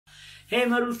Hey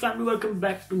Maru family, welcome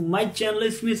back to my channel.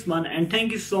 It's Miss Man and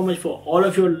thank you so much for all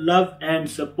of your love and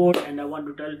support, and I want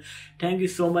to tell thank you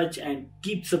so much and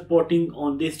keep supporting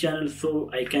on this channel so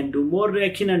I can do more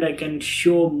reaction and I can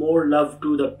show more love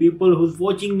to the people who's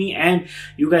watching me, and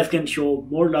you guys can show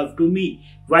more love to me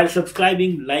while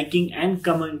subscribing, liking and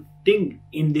commenting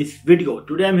in this video.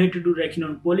 Today I'm here to do reaction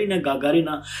on Polina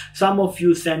Gagarina. Some of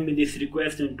you sent me this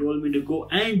request and told me to go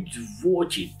and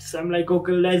watch it, so I'm like,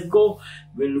 okay, let's go,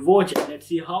 we'll watch and let's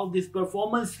see how this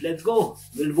performance, let's go,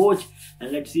 we'll watch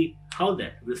and let's see how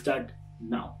that will start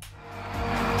now.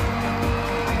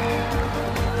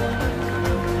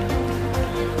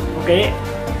 Okay,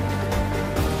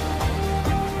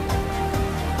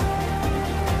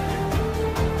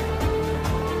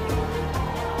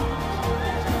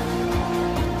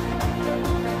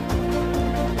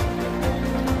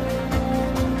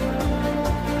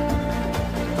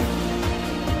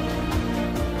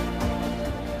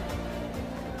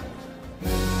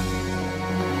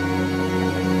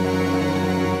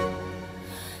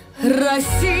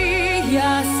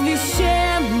 Россия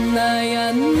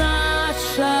священная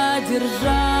наша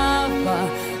держава,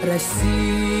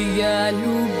 Россия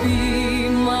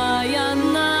любимая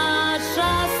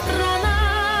наша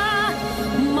страна,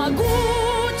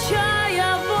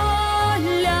 могучая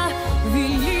воля,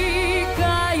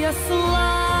 великая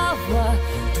слава,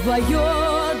 твое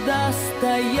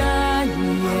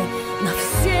достояние на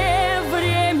все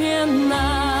времена.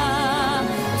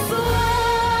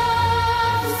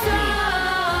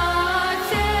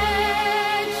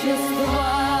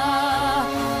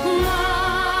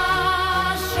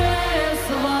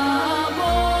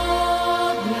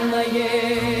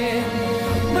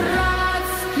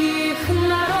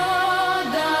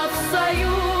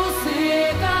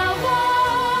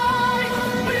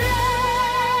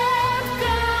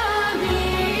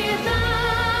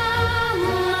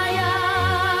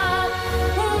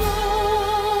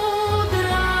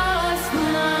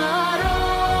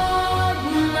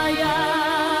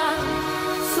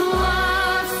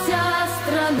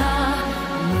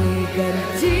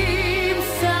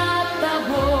 Гордимся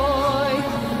тобой,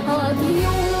 от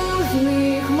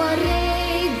южных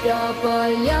морей до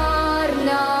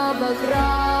полярного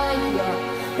края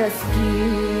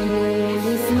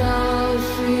раскинулись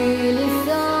наши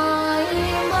леса и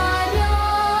моря.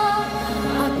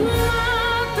 Одна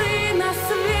ты на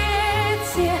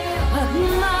свете,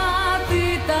 одна ты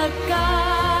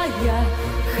такая,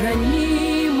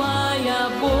 хранимая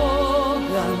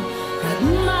Богом,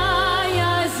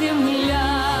 родная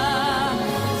земля.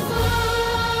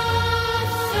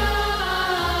 Славься,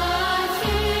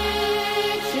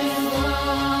 Отечество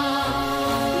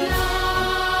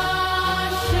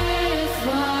наше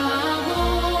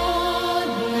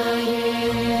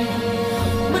свободное,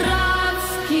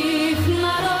 братских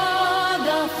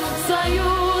народов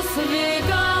союз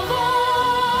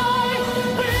вековой,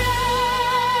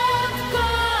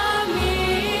 предками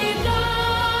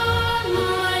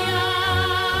данная.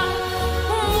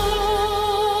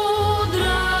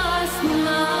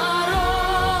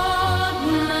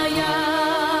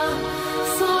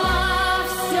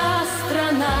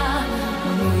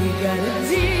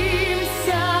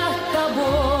 Гордимся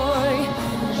тобой,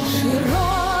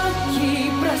 широкий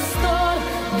простор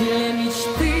для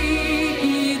мечты и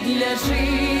для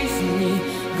жизни,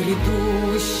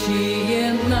 грядущие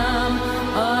нам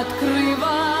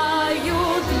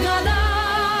открывают года,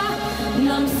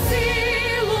 нам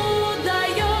силу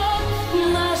дает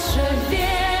наша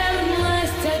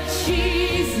верность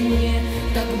отчизне.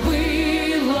 Так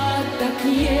было, так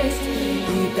есть и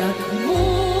так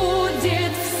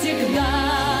будет всегда.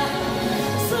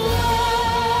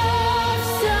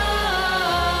 Славься,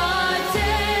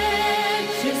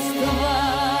 Отечество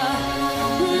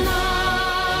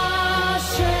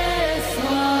наше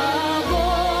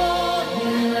свободное,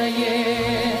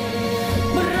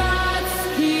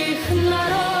 братских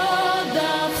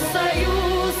народов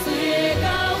союз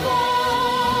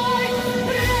вековой,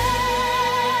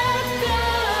 предками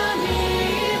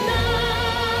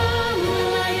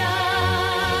данная.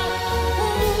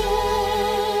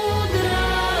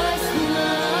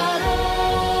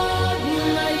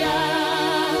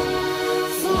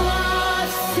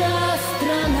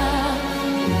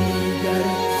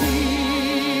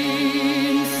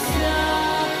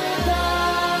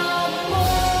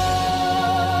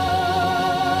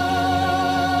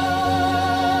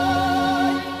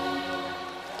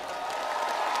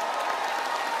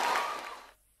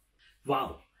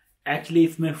 wow, actually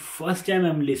it's my first time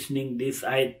I'm listening this.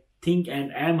 I think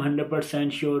and I'm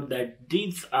 100% sure that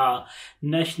these are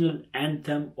national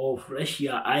anthem of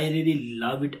Russia. I really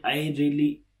love it. I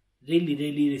really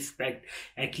really respect.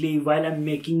 Actually, while I'm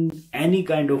making any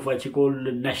kind of what you call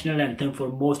national anthem for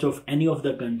most of any of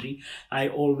the country, I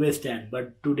always stand.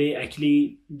 But today,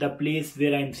 actually, the place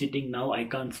where I'm sitting now, I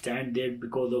can't stand there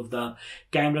because of the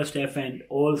camera staff, and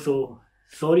also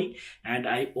sorry. And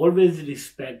I always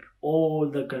respect all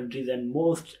the countries, and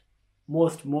most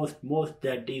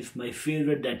that is my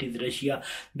favorite, that is Russia,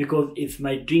 because it's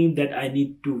my dream that I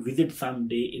need to visit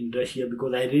someday in Russia,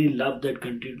 because I really love that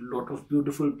country. Lot of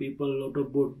beautiful people, lot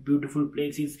of beautiful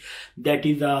places. That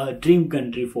is a dream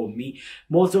country for me.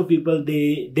 Most of people,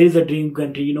 there is a dream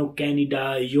country, you know,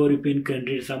 Canada, European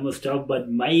countries, some stuff,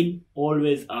 but mine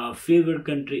always a favorite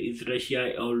country is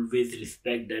Russia. I always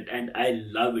respect that, and I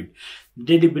love it.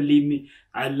 Really, believe me,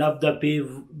 I love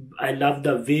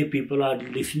the way people are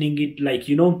listening it, like,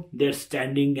 you know, they're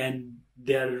standing and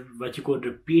they're what you call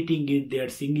repeating it, they're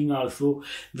singing also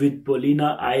with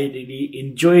Polina. I really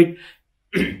enjoy it.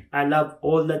 I love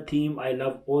all the theme, I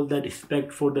love all the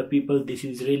respect for the people. This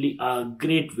is really a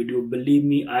great video, believe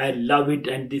me, I love it,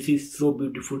 and this is so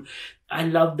beautiful. I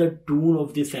love the tune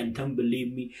of this anthem,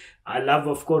 believe me. I love,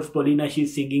 of course, Polina,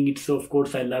 she's singing it, so of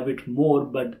course I love it more,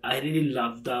 but I really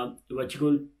love the what you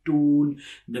call tune,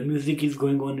 the music is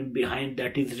going on behind,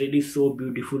 that is really so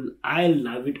beautiful. I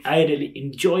love it, I really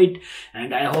enjoy it,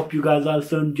 and I hope you guys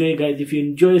also enjoy. Guys, if you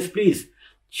enjoy this, please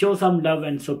show some love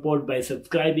and support by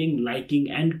subscribing,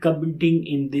 liking and commenting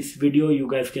in this video. You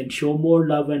guys can show more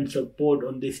love and support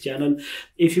on this channel.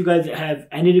 If you guys have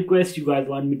any requests, you guys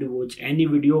want me to watch any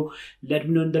video, let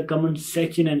me know in the comment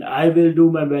section, and I will do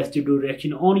my best to do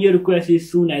reaction on your requests as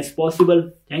soon as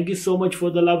possible. Thank you so much for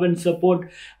the love and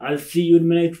support. I'll see you in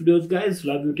my next videos, guys.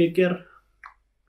 Love you, take care.